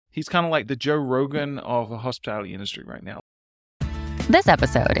He's kind of like the Joe Rogan of the hospitality industry right now. This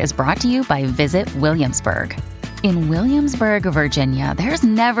episode is brought to you by Visit Williamsburg. In Williamsburg, Virginia, there's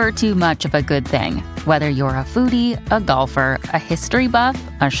never too much of a good thing. Whether you're a foodie, a golfer, a history buff,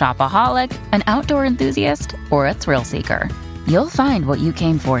 a shopaholic, an outdoor enthusiast, or a thrill seeker, you'll find what you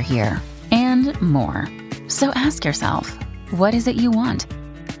came for here and more. So ask yourself, what is it you want?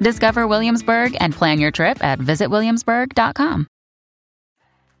 Discover Williamsburg and plan your trip at visitwilliamsburg.com.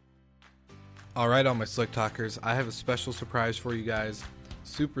 All right, all my Slick Talkers, I have a special surprise for you guys.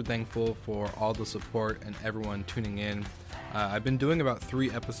 Super thankful for all the support and everyone tuning in. I've been doing about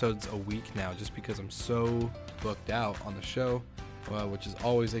 3 episodes a week now just because I'm so booked out on the show, which is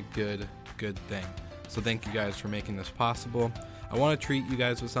always a good thing. So thank you guys for making this possible. I want to treat you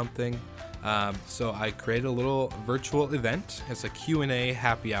guys with something. So I created a little virtual event. It's a Q&A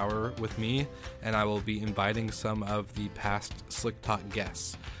happy hour with me, and I will be inviting some of the past Slick Talk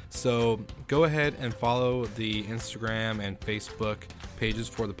guests. So go ahead and follow the Instagram and Facebook pages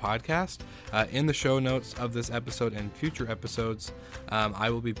for the podcast. In the show notes of this episode and future episodes, I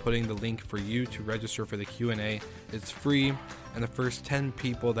will be putting the link for you to register for the Q&A. It's free, and the first 10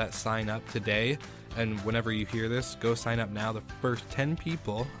 people that sign up today, and whenever you hear this, go sign up now. The first 10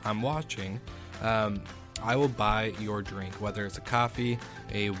 people I'm watching, I will buy your drink, whether it's a coffee,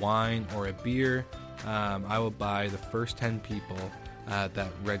 a wine, or a beer. I will buy the first 10 people that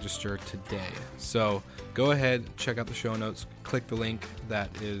register today. So go ahead, check out the show notes, click the link that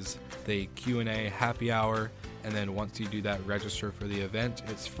is the Q&A happy hour, and then once you do that, register for the event.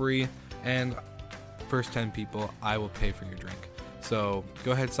 It's free, and first 10 people, I will pay for your drink. So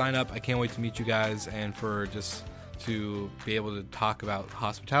go ahead, sign up. I can't wait to meet you guys and for just to be able to talk about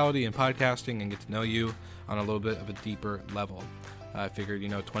hospitality and podcasting and get to know you on a little bit of a deeper level. I figured,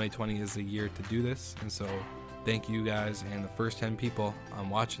 2020 is the year to do this, and so thank you guys and the first 10 people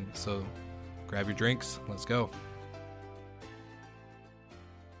I'm watching. So grab your drinks. Let's go.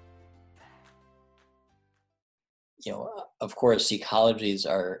 Of course, ecologies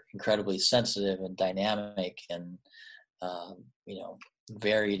are incredibly sensitive and dynamic and,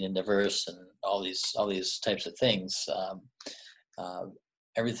 varied and diverse and all these types of things.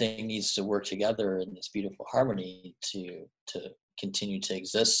 Everything needs to work together in this beautiful harmony to continue to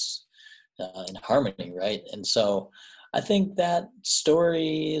exist in harmony, right? And so I think that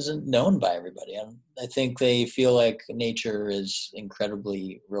story isn't known by everybody. I think they feel like nature is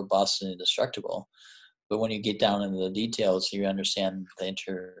incredibly robust and indestructible. But when you get down into the details, you understand the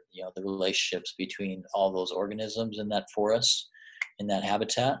relationships between all those organisms in that forest, in that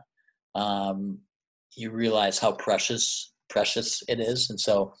habitat. You realize how precious it is. And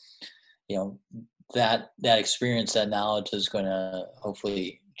so, that experience, that knowledge is going to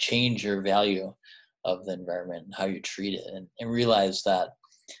hopefully change your value of the environment and how you treat it, and realize that,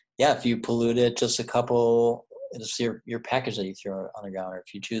 if you pollute it just a couple, it's your package that you throw on the ground, or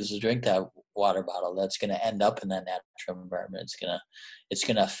if you choose to drink that water bottle, that's going to end up in that natural environment. It's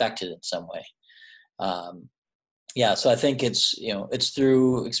going to affect it in some way. So I think it's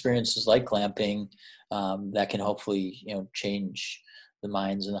through experiences like glamping that can hopefully, change the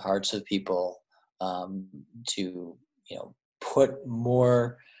minds and the hearts of people to, put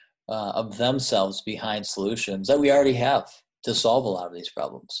more of themselves behind solutions that we already have to solve a lot of these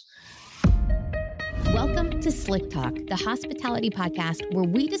problems. Welcome to Slick Talk, the hospitality podcast where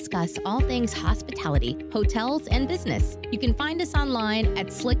we discuss all things hospitality, hotels, and business. You can find us online at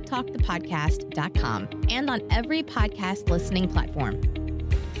slicktalkthepodcast.com and on every podcast listening platform.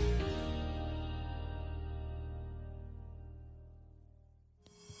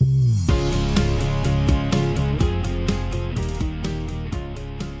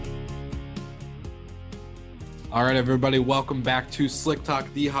 All right, everybody, welcome back to Slick Talk,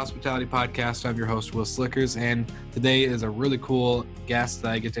 the hospitality podcast. I'm your host, Will Slickers, and today is a really cool guest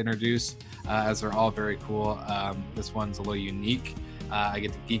that I get to introduce, as they're all very cool. This one's a little unique. I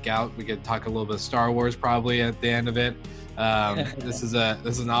get to geek out. We get to talk a little bit of Star Wars probably at the end of it. This is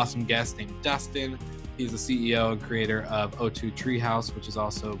an awesome guest named Dustin. He's the CEO and creator of O2 Treehouse, which is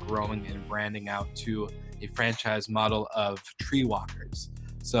also growing and branding out to a franchise model of Tree Walkers.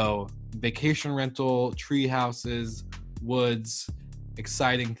 So vacation rental, tree houses, woods,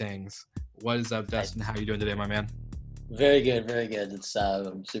 exciting things. What is up, Dustin? How are you doing today, my man? Very good, very good.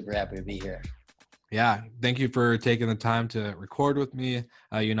 I'm super happy to be here. Yeah, thank you for taking the time to record with me.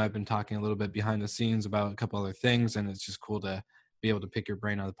 You and I have been talking a little bit behind the scenes about a couple other things, and it's just cool to be able to pick your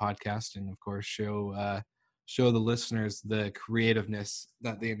brain on the podcast and, of course, show the listeners the creativeness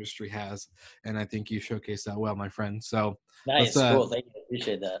that the industry has. And I think you showcase that well, my friend. So nice, cool. Thank you. I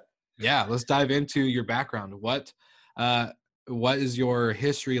appreciate that. Yeah, let's dive into your background. what is your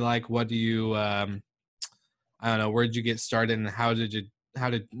history like? What do you, I don't know, where did you get started, and how did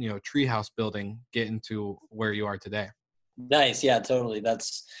treehouse building get into where you are today? Nice. Yeah, totally.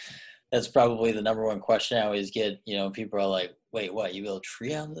 That's probably the number one question I always get. People are like, wait, what, you build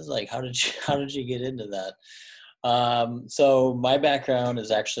tree houses? Like, how did you get into that? So my background is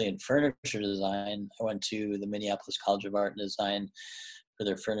actually in furniture design. I went to the Minneapolis College of Art and Design for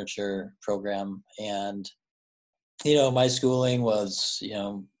their furniture program. And, my schooling was,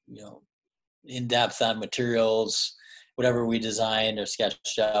 in depth on materials. Whatever we designed or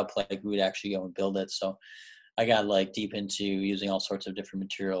sketched up, like, we would actually go and build it. So I got like deep into using all sorts of different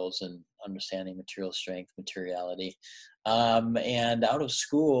materials and understanding material strength, materiality. And out of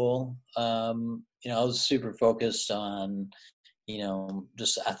school, I was super focused on,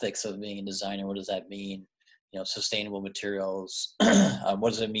 just ethics of being a designer. What does that mean? Sustainable materials. What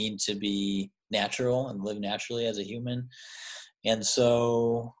does it mean to be natural and live naturally as a human? And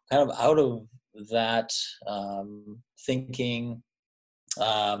so kind of out of that thinking,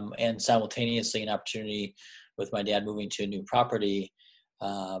 and simultaneously an opportunity with my dad moving to a new property,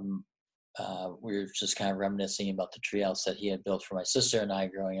 we were just kind of reminiscing about the treehouse that he had built for my sister and I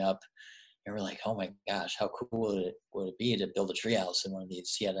growing up. And we're like, oh my gosh, how cool would it be to build a treehouse in one of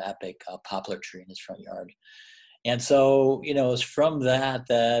these? He had an epic poplar tree in his front yard. And so, it was from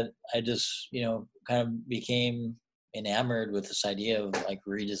that I just, kind of became enamored with this idea of like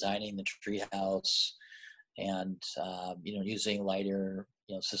redesigning the treehouse and, using lighter,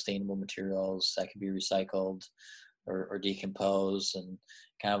 sustainable materials that can be recycled or decomposed, and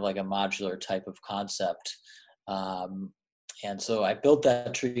kind of like a modular type of concept. And so I built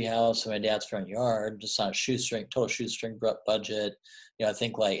that tree house in my dad's front yard, just on a total shoestring budget. I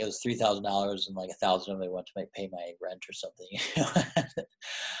think like it was $3,000, and like $1,000 of it went to pay my rent or something.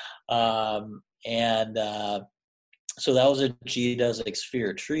 So that was a geodesic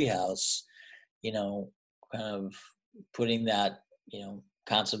sphere tree house, kind of putting that,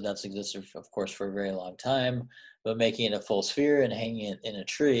 concept that's existed, of course, for a very long time, but making it a full sphere and hanging it in a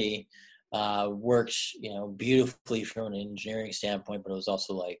tree works, beautifully from an engineering standpoint, but it was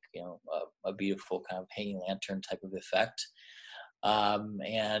also like, a beautiful kind of hanging lantern type of effect.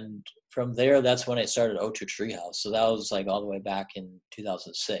 And from there, that's when I started O2 Treehouse. So that was like all the way back in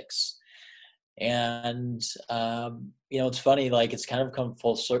 2006. And, it's funny, like it's kind of come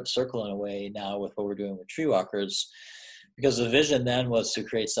full circle in a way now with what we're doing with Tree Walkers, because the vision then was to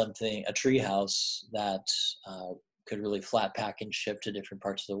create a tree house that could really flat pack and ship to different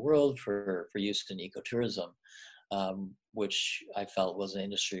parts of the world for use in ecotourism, which I felt was an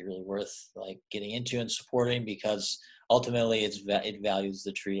industry really worth like getting into and supporting, because ultimately it values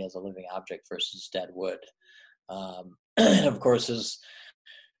the tree as a living object versus dead wood. And of course, there's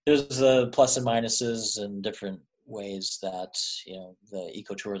the plus and minuses and different ways that the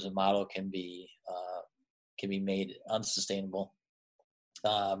ecotourism model can be made unsustainable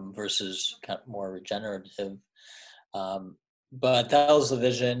versus kind of more regenerative. But that was the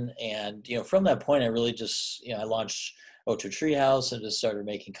vision. And, from that point, I really just, I launched O2 Treehouse and just started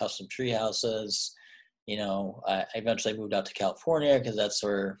making custom tree houses. I eventually moved out to California because that's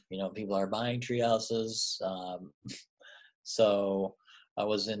where, people are buying tree houses. So I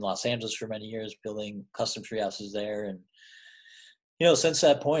was in Los Angeles for many years building custom tree houses there. And, since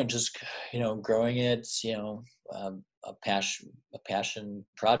that point, just, growing it, a passion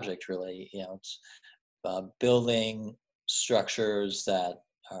project, really. It's building structures that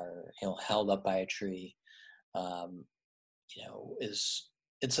are, held up by a tree.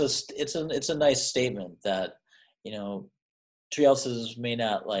 It's a nice statement that, tree houses may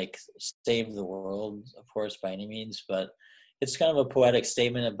not like save the world, of course, by any means, but it's kind of a poetic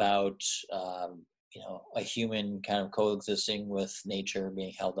statement about, a human kind of coexisting with nature,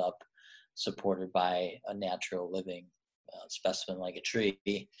 being held up, supported by a natural living specimen like a tree.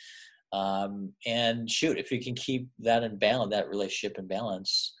 And shoot, if you can keep that in balance, that relationship in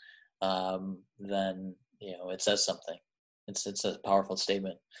balance, then, it says something. It's a powerful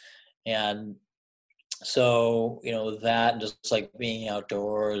statement. And so, that and just like being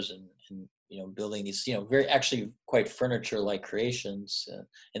outdoors and building these, very actually quite furniture-like creations.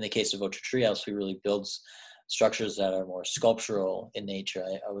 In the case of O2 Treehouse, we really build structures that are more sculptural in nature,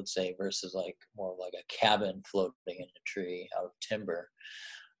 I would say, versus like more like a cabin floating in a tree out of timber.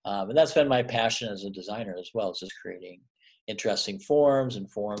 And that's been my passion as a designer as well, is just creating interesting forms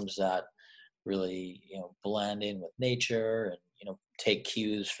that really, blend in with nature and, take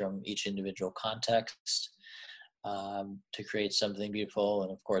cues from each individual context to create something beautiful.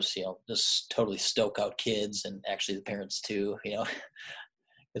 And of course, just totally stoke out kids and actually the parents too,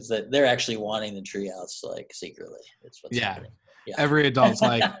 is that they're actually wanting the treehouse like secretly. It's what's happening. Yeah. Every adult's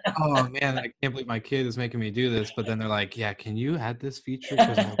like, oh man, I can't believe my kid is making me do this. But then they're like, yeah, can you add this feature?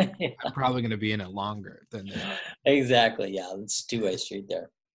 Because I'm probably going to be in it longer than that. Exactly. Yeah. It's a two-way street there.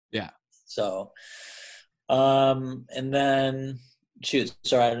 Yeah. So, and then shoot,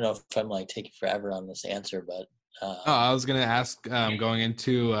 sorry, I don't know if I'm like taking forever on this answer, but I was going to ask, going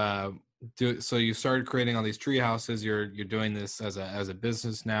into so you started creating all these tree houses. You're doing this as a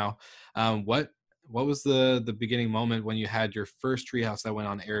business now. What was the beginning moment when you had your first treehouse that went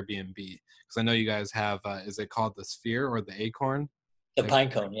on Airbnb? Because I know you guys have, is it called the Sphere or the Acorn? The Pine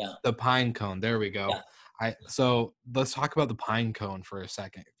Cone, yeah. The Pine Cone. There we go. Yeah. So let's talk about the Pine Cone for a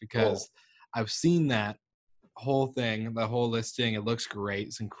second, because I've seen that whole thing, the whole listing. It looks great.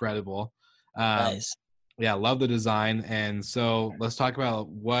 It's incredible. Nice. Yeah, love the design. And so let's talk about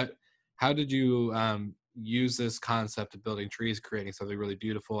how did you use this concept of building trees, creating something really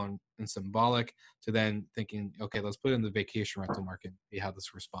beautiful and symbolic, to then thinking, okay, let's put it in the vacation rental market and see how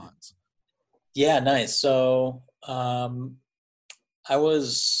this responds. Yeah, nice. So I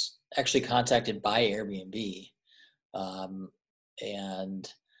was actually contacted by Airbnb,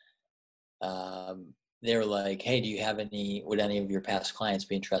 and they were like, hey, would any of your past clients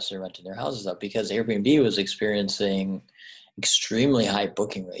be interested in renting their houses out? Because Airbnb was experiencing extremely high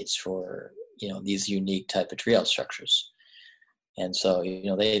booking rates for, these unique type of treehouse structures. And so,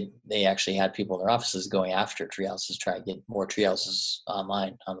 they actually had people in their offices going after treehouses, trying to get more treehouses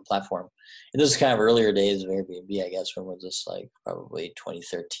online on the platform. And this is kind of earlier days of Airbnb, I guess, when was this, like probably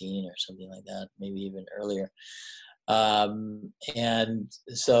 2013 or something like that, maybe even earlier. And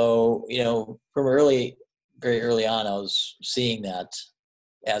so, from very early on, I was seeing that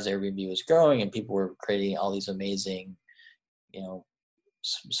as Airbnb was growing and people were creating all these amazing,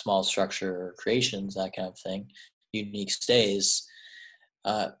 small structure creations, that kind of thing, unique stays.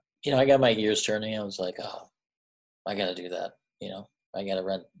 I got my gears turning. I was like, oh, I got to do that. I got to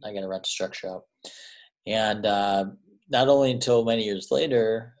rent a structure out. And not only until many years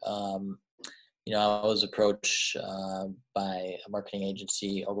later, I was approached by a marketing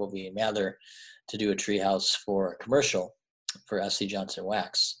agency, Ogilvy and Mather, to do a treehouse for a commercial for SC Johnson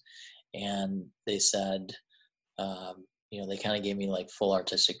Wax. And they said, they kind of gave me like full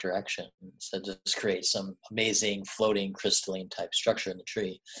artistic direction. Said just create some amazing floating crystalline type structure in the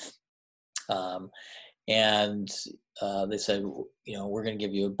tree. And they said, we're going to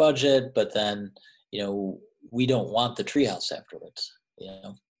give you a budget, but then, we don't want the treehouse afterwards.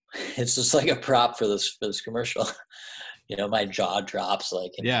 It's just like a prop for this commercial. My jaw drops.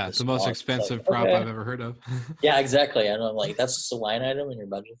 Like, it's the most expensive prop I've ever heard of. Yeah, exactly. And I'm like, that's just a line item in your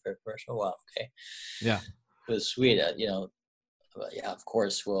budget for a commercial. Wow. Okay. Yeah. It was sweet. Yeah, of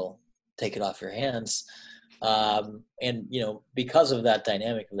course we'll take it off your hands. And, because of that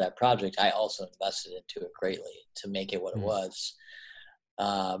dynamic of that project, I also invested into it greatly to make it what it was.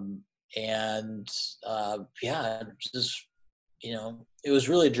 Just, it was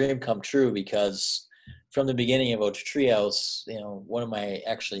really a dream come true, because from the beginning of Ocho Treehouse, one of my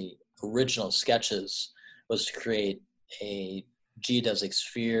actually original sketches was to create a geodesic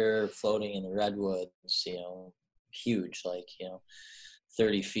sphere floating in the redwoods, huge, like,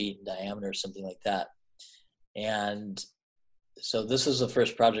 30 feet in diameter or something like that. And so this is the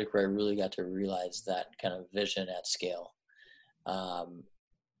first project where I really got to realize that kind of vision at scale.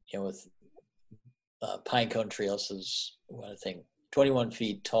 With Pinecone Treehouse is, I think, 21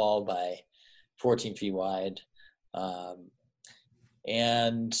 feet tall by 14 feet wide. Of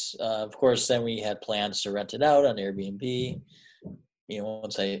course, then we had plans to rent it out on Airbnb,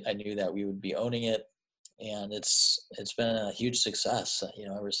 once I knew that we would be owning it. And it's been a huge success,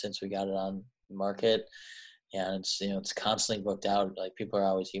 ever since we got it on the market. And it's constantly booked out. Like, people are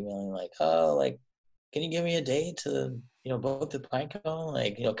always emailing like, oh, like, can you give me a date to, book the Pinecone?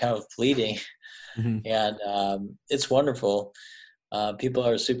 Like, kind of pleading. Mm-hmm. And it's wonderful. People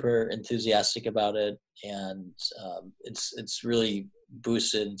are super enthusiastic about it, and it's really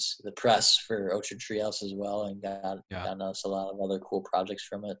boosted the press for Ocho Treehouse as well, and gotten us a lot of other cool projects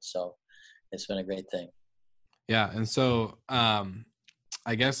from it. So it's been a great thing. Yeah, and so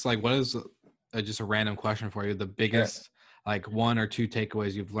I guess, like, what is just a random question for you? The biggest, like, one or two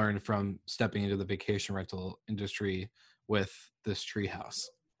takeaways you've learned from stepping into the vacation rental industry with this treehouse?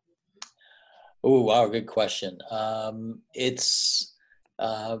 Oh, wow. Good question. It's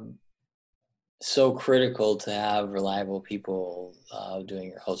so critical to have reliable people doing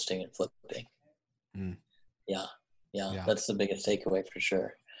your hosting and flipping. Yeah. That's the biggest takeaway for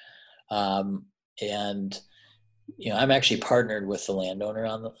sure. And, I'm actually partnered with the landowner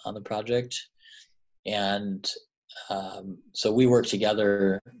on the project. And so we work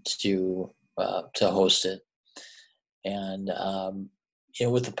together to host it. And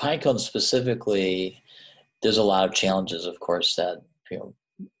with the Pinecone specifically, there's a lot of challenges, of course, that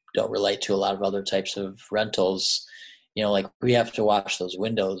don't relate to a lot of other types of rentals. Like we have to wash those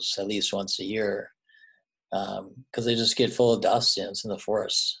windows at least once a year because they just get full of dust. It's in the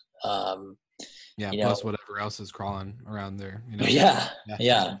forest. Plus whatever else is crawling around there. Yeah,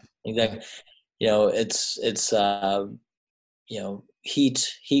 exactly. It's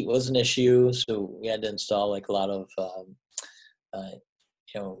heat was an issue, so we had to install like a lot of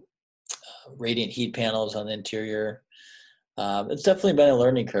radiant heat panels on the interior. It's definitely been a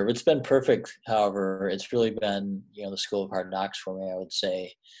learning curve. It's been perfect, however. It's really been the school of hard knocks for me, I would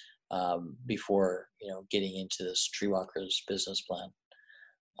say, before getting into this Tree Walkers business plan.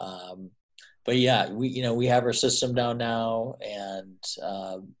 But yeah, we have our system down now, and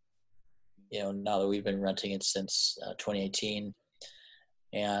now that we've been renting it since 2018,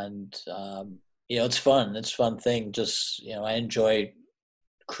 and it's fun. It's a fun thing. Just I enjoy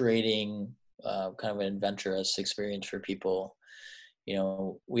creating kind of an adventurous experience for people.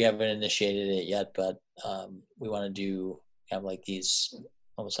 We haven't initiated it yet, but we want to have like these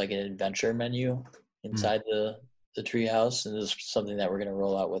almost like an adventure menu inside the tree house, and this is something that we're going to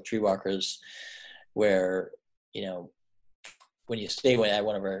roll out with Tree Walkers, where when you stay at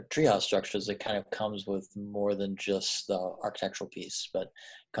one of our treehouse structures, it kind of comes with more than just the architectural piece, but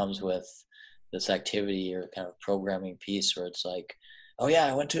comes with this activity or kind of programming piece where it's like, oh yeah,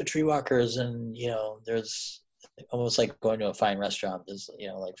 I went to a Tree Walkers, and there's almost like going to a fine restaurant. There's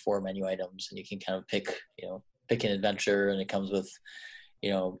like 4 menu items, and you can kind of pick an adventure, and it comes with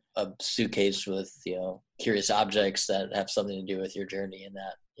a suitcase with curious objects that have something to do with your journey, and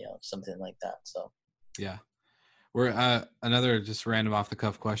that something like that. So yeah. We're another just random off the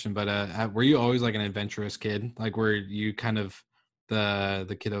cuff question, but were you always like an adventurous kid? Like, were you kind of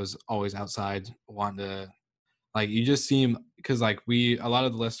the kid that was always outside wanting to, like, you just seem, because like a lot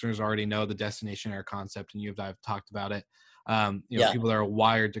of the listeners already know the destination air concept, and I've talked about it. People that are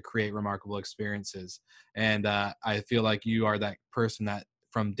wired to create remarkable experiences. And I feel like you are that person that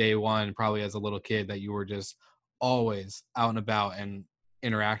from day one, probably as a little kid, that you were just always out and about and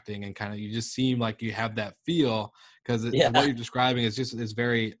interacting, and kind of, you just seem like you have that feel, because what you're describing is just,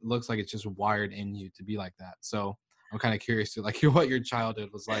 looks like it's just wired in you to be like that. So I'm kind of curious to like what your childhood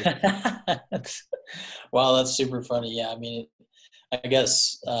was like. Wow, that's super funny. Yeah, I mean, I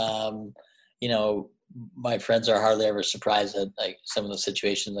guess my friends are hardly ever surprised at like some of the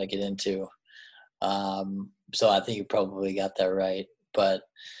situations I get into. So I think you probably got that right. But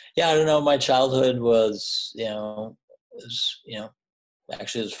yeah, I don't know. My childhood was,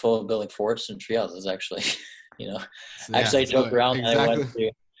 actually it was full of building forts and tree houses, actually. Actually I joke around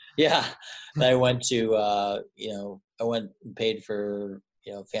exactly. I went and paid for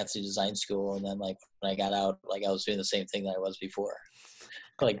fancy design school, and then like when I got out, like I was doing the same thing that I was before,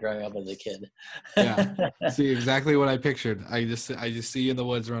 like growing up as a kid. See, exactly what I pictured. I just see you in the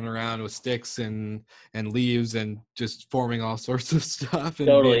woods running around with sticks and leaves and just forming all sorts of stuff. And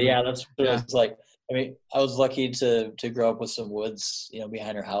totally. That's what it was like. I mean, I was lucky to grow up with some woods,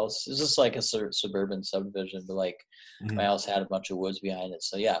 behind our house. It's just like a suburban subdivision, but like my house had a bunch of woods behind it.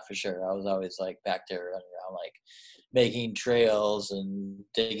 So yeah, for sure. I was always like back there running around, like making trails and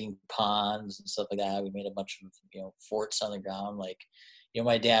digging ponds and stuff like that. We made a bunch of, forts on the ground. Like,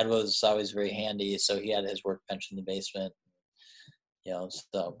 my dad was always very handy, so he had his workbench in the basement. So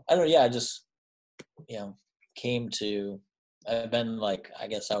I don't know. Yeah, I just, I've been like, I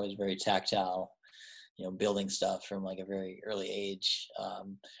guess I was very tactile, building stuff from like a very early age.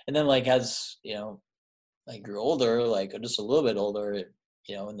 And then like as, I grew older, like just a little bit older,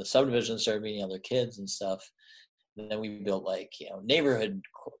 in the subdivision, started meeting other kids and stuff. And then we built like, neighborhood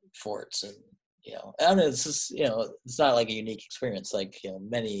forts, and, I don't know, it's just, it's not like a unique experience. Like,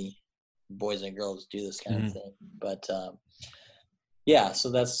 many boys and girls do this kind of thing, but, so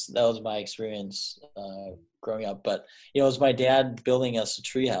that was my experience, growing up. But, it was my dad building us a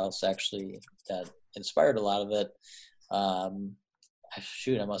treehouse actually that inspired a lot of it. I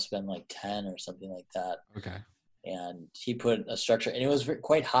must have been like 10 or something like that. Okay. And he put a structure, and it was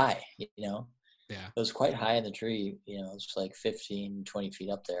quite high, Yeah. It was quite high in the tree, it was like 15, 20 feet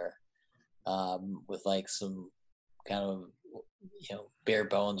up there, with like some kind of, bare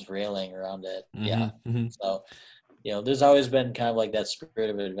bones railing around it. So, there's always been kind of like that spirit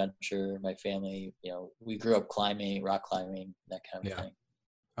of adventure. My family, we grew up climbing, rock climbing, that kind of thing.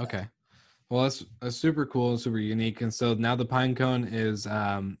 Okay. Well, that's super cool and super unique. And so now the Pinecone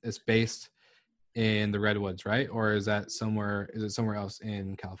is based in the Redwoods, right? Or is it somewhere else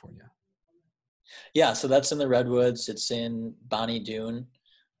in California? Yeah, so that's in the Redwoods. It's in Bonnie Doon,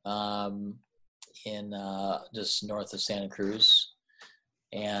 in just north of Santa Cruz,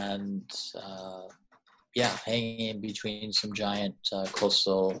 and yeah, hanging in between some giant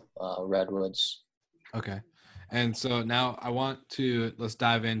coastal redwoods. Okay. And so now let's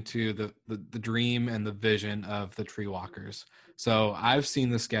dive into the dream and the vision of the Tree Walkers. So I've seen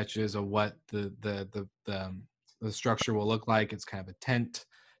the sketches of what the structure will look like. It's kind of a tent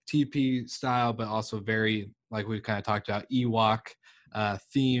TP style, but also very, like we've kind of talked about, Ewok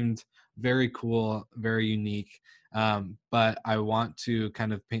themed, very cool, very unique. But I want to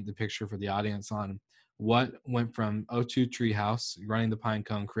kind of paint the picture for the audience on what went from O2 Treehouse, running the Pine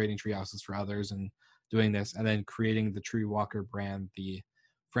Cone, creating tree houses for others, and doing this, and then creating the Tree Walker brand, the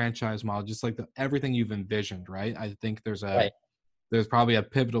franchise model, just like everything you've envisioned, right? I think there's Right. probably a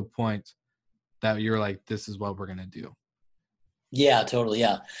pivotal point that you're like, this is what we're gonna do. Yeah, totally.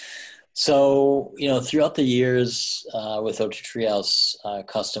 Yeah. So, throughout the years with O2 Treehouse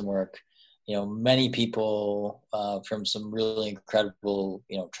custom work, many people from some really incredible,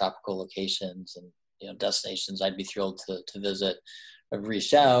 tropical locations and, destinations I'd be thrilled to visit have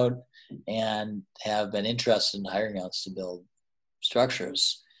reached out and have been interested in hiring us to build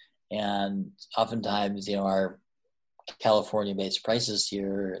structures. And oftentimes, our California-based prices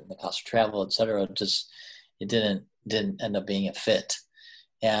here and the cost of travel, et cetera, it didn't end up being a fit.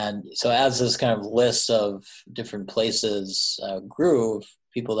 And so as this kind of list of different places grew,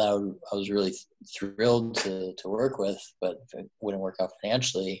 people that I was really thrilled to work with, but if it wouldn't work out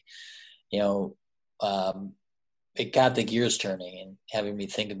financially, it got the gears turning and having me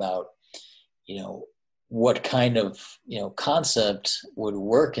think about, what kind of, concept would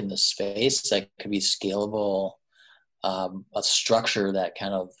work in the space that could be scalable, a structure that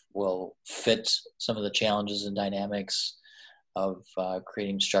kind of will fit some of the challenges and dynamics of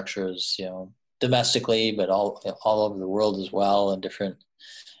creating structures, domestically, but all over the world as well, in different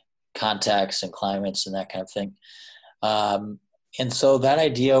contexts and climates and that kind of thing. And so that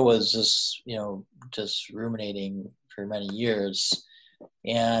idea was just ruminating for many years,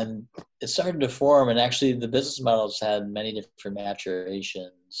 and it started to form. And actually, the business models had many different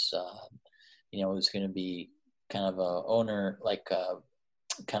maturations. It was going to be kind of a owner, like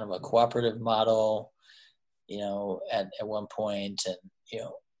kind of a cooperative model, at one point, and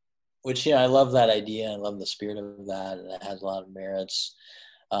which I love that idea. I love the spirit of that, and it has a lot of merits.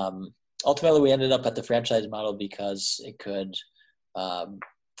 Ultimately, we ended up at the franchise model because it could,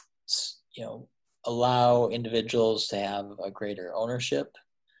 allow individuals to have a greater ownership,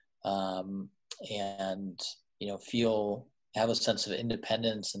 and have a sense of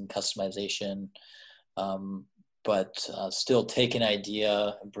independence and customization, but still take an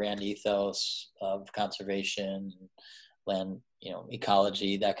idea, a brand ethos of conservation, land,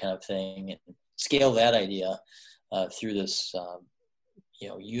 ecology, that kind of thing, and scale that idea through this,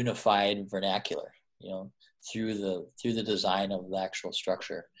 unified vernacular, through the design of the actual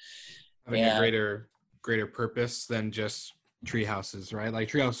structure. Having a greater purpose than just tree houses, right? Like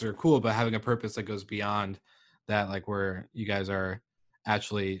tree houses are cool, but having a purpose that goes beyond that, like where you guys are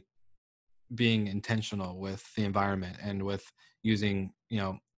actually being intentional with the environment and with using,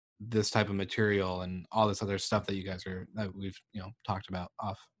 this type of material and all this other stuff that we've, talked about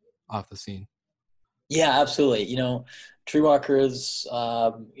off the scene. Yeah, absolutely. Tree Walkers,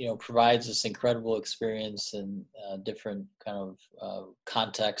 provides this incredible experience in different kind of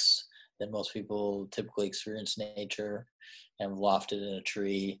contexts than most people typically experience nature, and lofted in a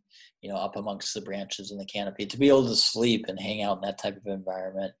tree, up amongst the branches and the canopy. To be able to sleep and hang out in that type of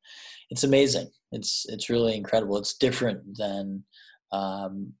environment, it's amazing. It's really incredible. It's different than,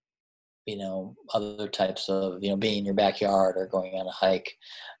 other types of, being in your backyard or going on a hike.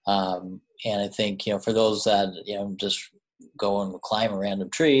 And I think, for those that, just go and climb a random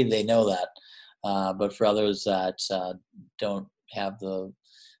tree, they know that. But for others that don't have the,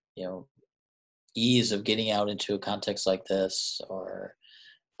 ease of getting out into a context like this, or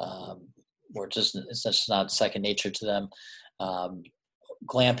it's just not second nature to them.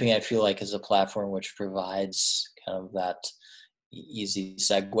 Glamping, I feel like, is a platform which provides kind of that easy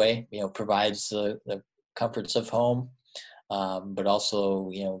segue, provides the comforts of home, but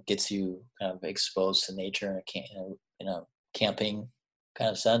also, gets you kind of exposed to nature in a camping kind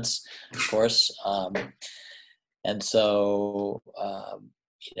of sense, of course. And so,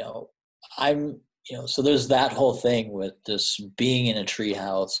 so there's that whole thing with just being in a tree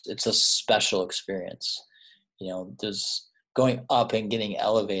house. It's a special experience. There's going up and getting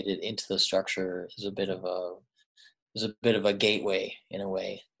elevated into the structure is a bit of a gateway in a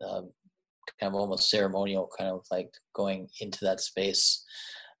way, kind of almost ceremonial, kind of like going into that space.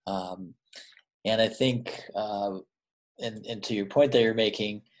 And I think, and to your point that you're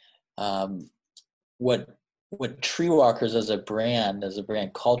making, what Tree Walkers as a brand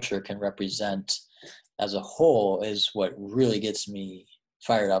culture can represent as a whole is what really gets me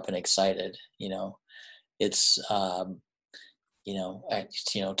fired up and excited. It's to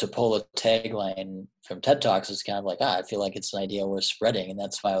pull a tagline from TED Talks is kind of like, I feel like it's an idea worth spreading. And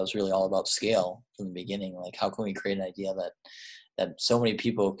that's why I was really all about scale from the beginning. Like, how can we create an idea that so many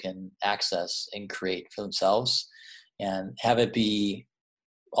people can access and create for themselves and have it be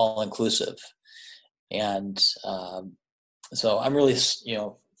all inclusive. And so I'm really,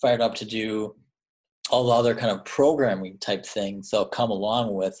 fired up to do all the other kind of programming type things that'll come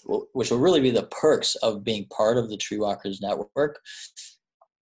along with, which will really be the perks of being part of the Tree Walkers network,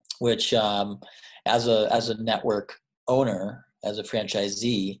 which as a network owner, as a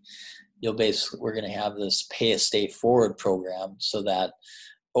franchisee, we're going to have this pay a stay forward program so that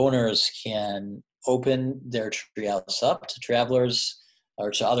owners can open their treehouse up to travelers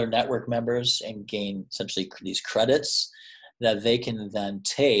or to other network members and gain essentially these credits that they can then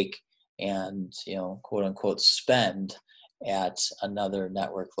take and, quote unquote, spend at another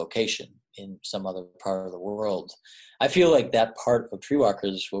network location in some other part of the world. I feel like that part of Tree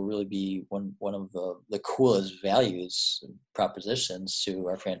Walkers will really be one of the coolest values propositions to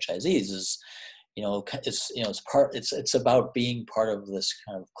our franchisees is, it's about being part of this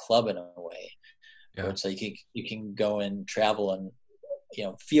kind of club in a way. Yeah. Where it's like you can go and travel and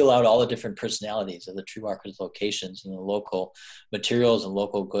feel out all the different personalities of the Tree Walkers locations and the local materials and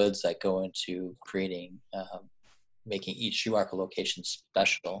local goods that go into creating, making each Tree Walker location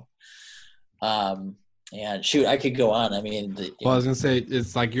special. And shoot, I could go on. I mean, I was gonna say,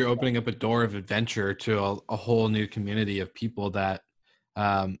 it's like you're opening up a door of adventure to a whole new community of people that,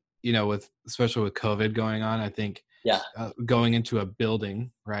 especially with COVID going on, I think going into a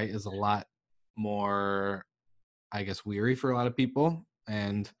building, right, is a lot more, I guess, weary for a lot of people.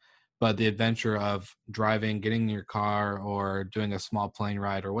 But the adventure of driving, getting in your car or doing a small plane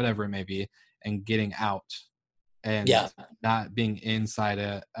ride or whatever it may be, and getting out and not being inside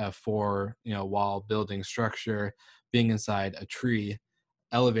a four wall building structure, being inside a tree,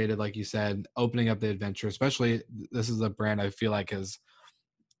 elevated, like you said, opening up the adventure. Especially, this is a brand I feel like is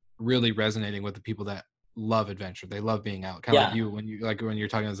really resonating with the people that love adventure. They love being out, kind of like you when you're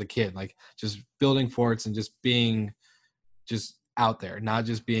talking as a kid, like just building forts and just being just out there, not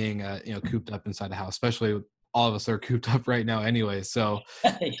just being cooped up inside the house. Especially all of us are cooped up right now anyway, so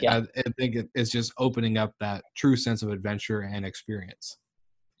I think it's just opening up that true sense of adventure and experience.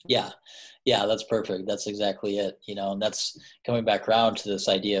 That's perfect. That's exactly it. And that's coming back around to this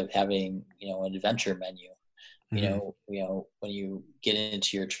idea of having an adventure menu. When you get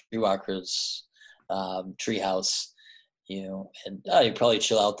into your Tree Walkers treehouse, and you probably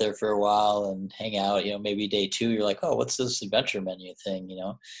chill out there for a while and hang out, maybe day 2, you're like, oh, what's this adventure menu thing,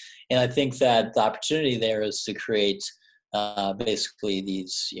 And I think that the opportunity there is to create basically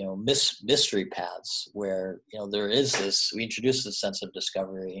these, mystery paths where, we introduce this sense of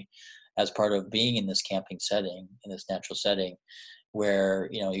discovery as part of being in this camping setting, in this natural setting, where,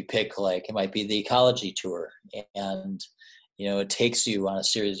 you pick, like, it might be the ecology tour, and, it takes you on a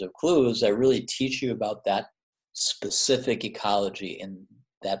series of clues that really teach you about that specific ecology in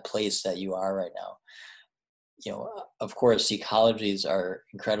that place that you are right now. Of course, ecologies are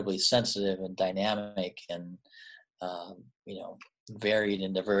incredibly sensitive and dynamic and, varied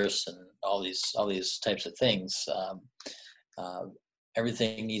and diverse and all these types of things.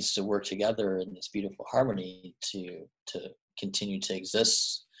 Everything needs to work together in this beautiful harmony to continue to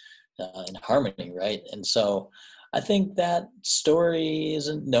exist in harmony, right? And so I think that story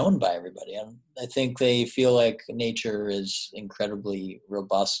isn't known by everybody. I think they feel like nature is incredibly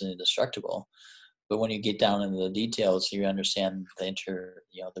robust and indestructible. But when you get down into the details, you understand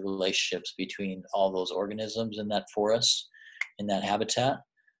the relationships between all those organisms in that forest, in that habitat.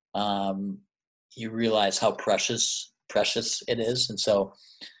 You realize how precious it is. And so,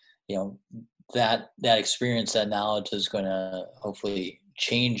 that experience, that knowledge is going to hopefully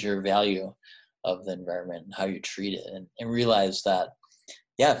change your value of the environment and how you treat it, and realize that,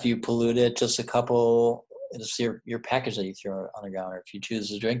 if you pollute it just a couple, it's your package that you throw on the ground, or if you choose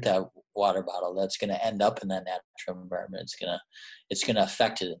to drink that water bottle, that's going to end up in that natural environment. It's going to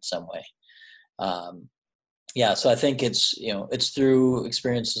affect it in some way. So I think it's through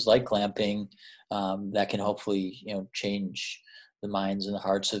experiences like glamping that can hopefully, change the minds and the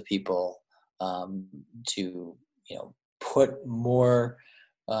hearts of people to, put more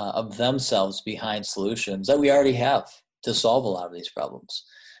of themselves behind solutions that we already have to solve a lot of these problems.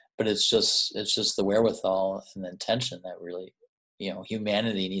 But it's just the wherewithal and the intention that really,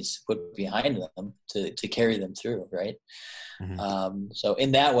 humanity needs to put behind them to carry them through, right? Mm-hmm. So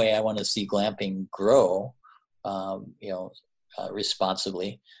in that way, I want to see glamping grow,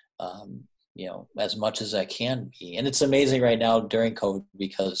 responsibly, as much as I can be. And it's amazing right now during COVID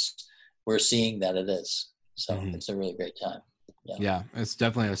because we're seeing that it is. So Mm-hmm. it's a really great time. Yeah, it's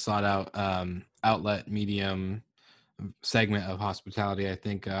definitely a sought out outlet medium segment of hospitality. I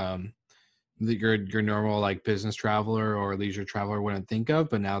think that your normal like business traveler or leisure traveler wouldn't think of,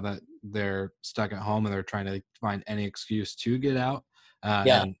 but now that they're stuck at home and they're trying to find any excuse to get out,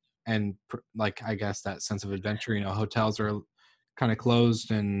 like I guess that sense of adventure. Hotels are kind of closed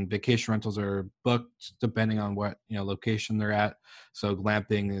and vacation rentals are booked depending on what location they're at. So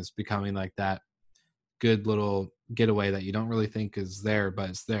glamping is becoming like that good little getaway that you don't really think is there, but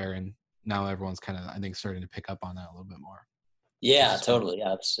it's there. And now everyone's kind of, I think, starting to pick up on that a little bit more. Yeah, totally.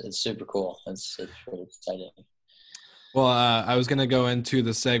 Yeah, it's super cool. It's really exciting. Well, I was going to go into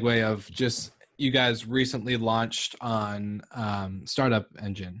the segue of just you guys recently launched on Startup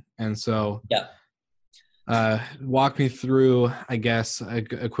Engine. And so walk me through, I guess,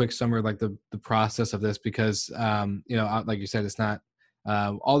 a quick summary, like the process of this, because, like you said, it's not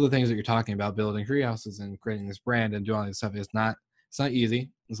all the things that you're talking about, building tree houses and creating this brand and doing all this stuff. It's not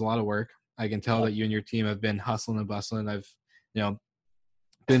easy. It's a lot of work. I can tell that you and your team have been hustling and bustling. I've,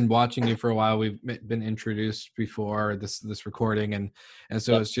 been watching you for a while. We've been introduced before this recording, and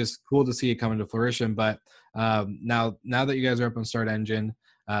so it's just cool to see it come into fruition. But now that you guys are up on Start Engine,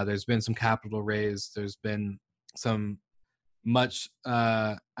 there's been some capital raised. There's been some much,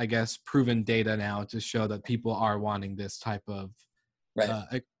 I guess, proven data now to show that people are wanting this type of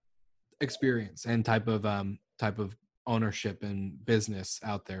experience and type of ownership and business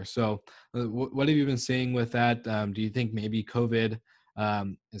out there. So what have you been seeing with that? Do you think maybe COVID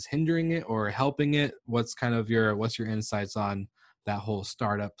is hindering it or helping it? What's your insights on that whole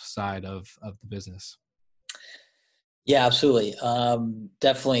startup side of the business? Yeah, absolutely.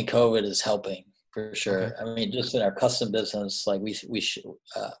 Definitely COVID is helping for sure. Okay. I mean, just in our custom business, like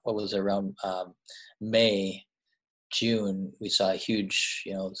what was it, around May, June, we saw a huge,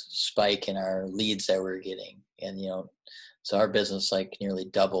 spike in our leads that we were getting. And, so our business like nearly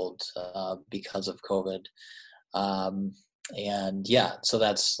doubled because of COVID. And yeah, so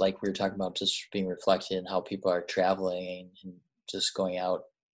that's like we were talking about, just being reflected in how people are traveling and just going out,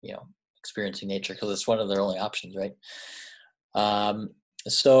 experiencing nature, because it's one of their only options, right?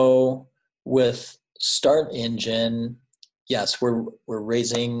 So with Start Engine, yes, we're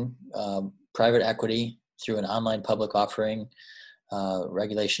raising private equity through an online public offering,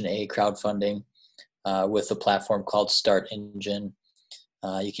 Regulation A crowdfunding, with a platform called Start Engine.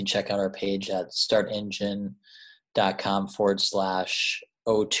 You can check out our page at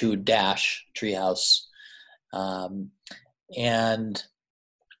startengine.com/O2-treehouse. And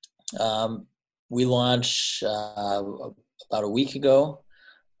we launched about a week ago.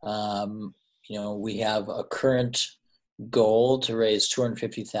 We have a current goal to raise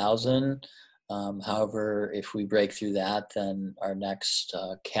 $250,000. However, if we break through that, then our next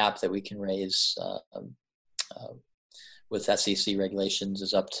cap that we can raise with SEC regulations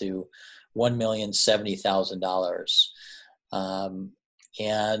is up to $1,070,000.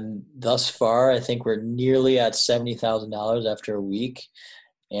 And thus far, I think we're nearly at $70,000 after a week.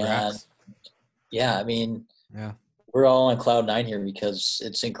 And yeah, I mean, we're all on cloud nine here because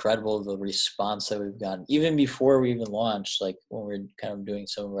it's incredible the response that we've gotten. Even before we even launched, like when we're kind of doing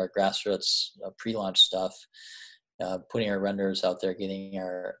some of our grassroots pre-launch stuff, putting our renders out there, getting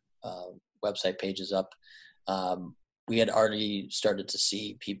our website pages up, we had already started to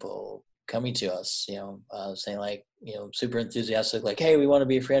see people coming to us, saying like, super enthusiastic, like, hey, we want to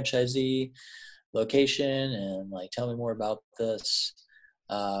be a franchisee location, and like, tell me more about this.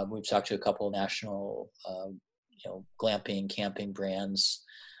 We've talked to a couple of national, glamping, camping brands.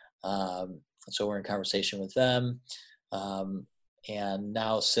 So we're in conversation with them. And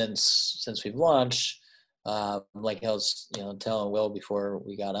now since we've launched, like I was, telling Will before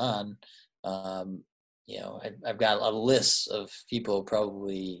we got on, I've got a list of people,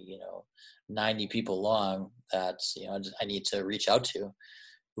 probably, 90 people long, that, I need to reach out to,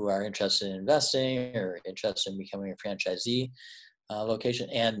 who are interested in investing or interested in becoming a franchisee location.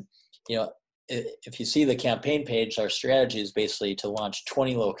 And, if you see the campaign page, our strategy is basically to launch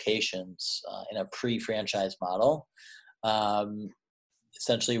 20 locations in a pre-franchise model.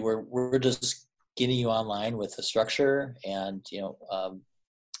 Essentially, we're just getting you online with the structure and,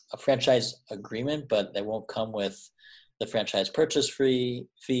 a franchise agreement, but they won't come with the franchise purchase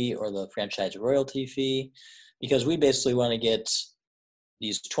fee or the franchise royalty fee, because we basically want to get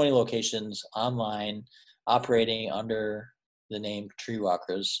these 20 locations online, operating under the name Tree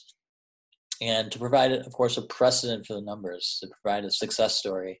Walkers, and to provide, of course, a precedent for the numbers, to provide a success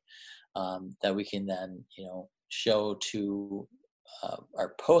story that we can then, show to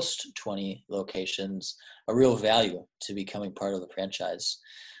our post 20 locations a real value to becoming part of the franchise.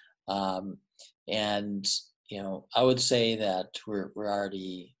 And I would say that we're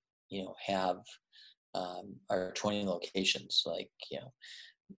already have our 20 locations. Like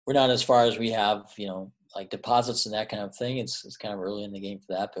we're not as far as we have like deposits and that kind of thing. It's kind of early in the game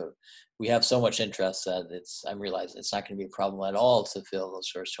for that, but we have so much interest that I'm realizing it's not going to be a problem at all to fill those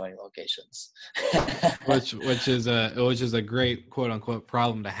first 20 locations. which is a great quote unquote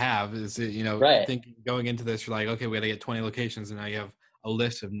problem to have. Is right. Thinking going into this, you're like, okay, we got to get 20 locations, and now you have a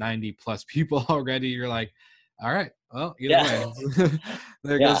list of 90 plus people already. You're like, all right, well, either way,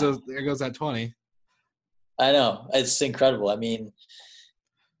 there goes that 20. I know, it's incredible. I mean,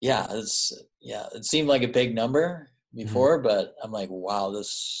 it seemed like a big number before, but I'm like, wow,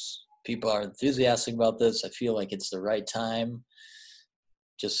 people are enthusiastic about this. I feel like it's the right time,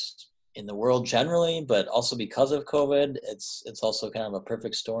 just in the world generally, but also because of COVID, it's also kind of a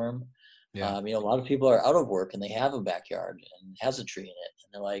perfect storm. Yeah. A lot of people are out of work and they have a backyard and has a tree in it,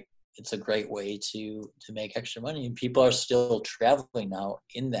 and they're like, it's a great way to make extra money. And people are still traveling now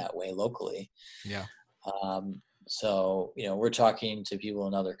in that way locally. Yeah. So, we're talking to people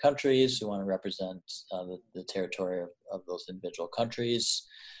in other countries who want to represent the territory of those individual countries.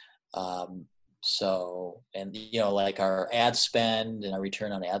 Like our ad spend and our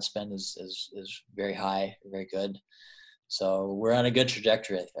return on ad spend is very high, very good. So we're on a good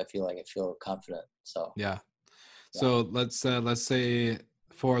trajectory. I feel confident. So, yeah. So let's say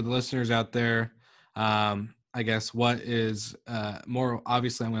for the listeners out there, I guess what is more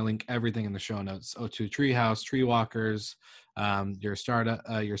obviously, I'm going to link everything in the show notes. O2 Treehouse, Tree Walkers, your start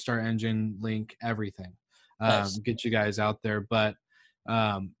engine link, everything. Nice. Get you guys out there. But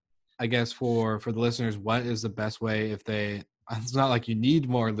I guess for the listeners, what is the best way it's not like you need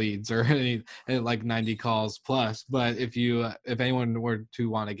more leads or any like 90 calls plus, but if anyone were to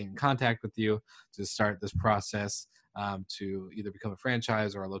want to get in contact with you to start this process to either become a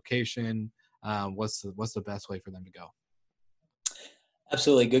franchise or a location, what's the best way for them to go?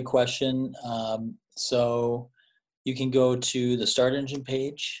 Absolutely. Good question. So you can go to the Start Engine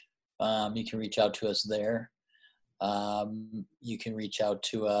page. You can reach out to us there. You can reach out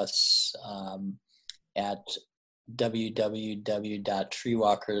to us at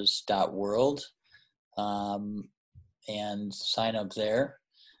www.treewalkers.world and sign up there.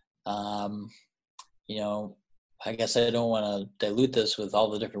 I guess I don't want to dilute this with all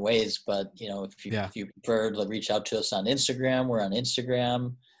the different ways, but if you prefer to reach out to us on Instagram, we're on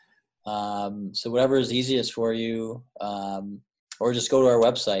Instagram. So whatever is easiest for you, or just go to our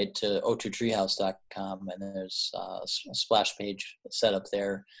website to o2treehouse.com, and there's a splash page set up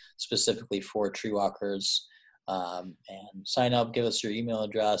there specifically for Tree Walkers. And sign up, give us your email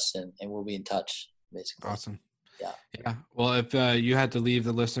address, and we'll be in touch, basically. Awesome. Yeah. Well, if you had to leave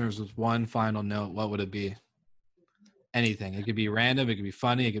the listeners with one final note, what would it be? Anything. It could be random. It could be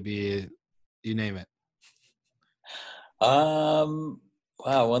funny. It could be, you name it. Wow.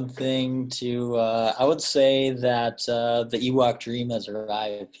 One thing I would say that the Ewok dream has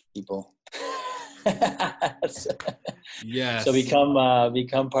arrived, people. Yes. So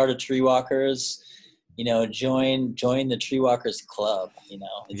become part of Tree Walkers. Join the Tree Walkers Club. We're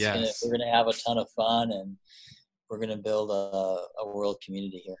going to have a ton of fun, and we're going to build a world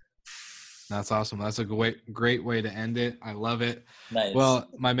community here. That's awesome. That's a great way to end it. I love it. Nice. Well,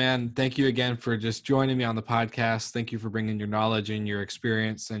 my man, thank you again for just joining me on the podcast. Thank you for bringing your knowledge and your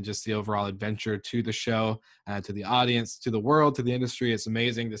experience and just the overall adventure to the show, to the audience, to the world, to the industry. It's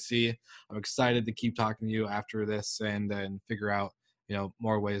amazing to see. I'm excited to keep talking to you after this and figure out,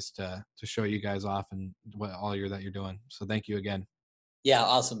 more ways to show you guys off and what all that you're doing. So thank you again. Yeah.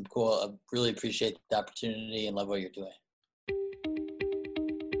 Awesome. Cool. I really appreciate the opportunity and love what you're doing.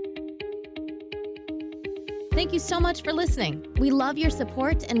 Thank you so much for listening. We love your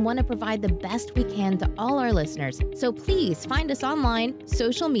support and want to provide the best we can to all our listeners. So please find us online,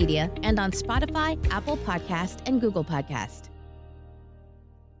 social media, and on Spotify, Apple Podcast, and Google Podcast.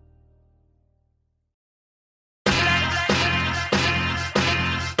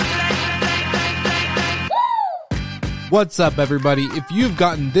 What's up, everybody? If you've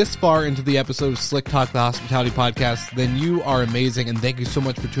gotten this far into the episode of Slick Talk, the Hospitality Podcast, then you are amazing, and thank you so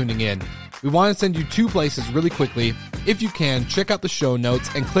much for tuning in. We want to send you two places really quickly. If you can, check out the show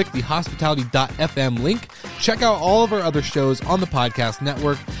notes and click the hospitality.fm link. Check out all of our other shows on the podcast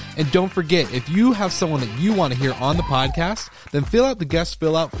network. And don't forget, if you have someone that you want to hear on the podcast, then fill out the guest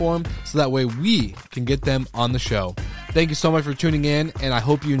fill out form so that way we can get them on the show. Thank you so much for tuning in, and I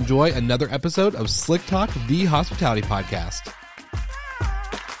hope you enjoy another episode of Slick Talk, the hospitality podcast.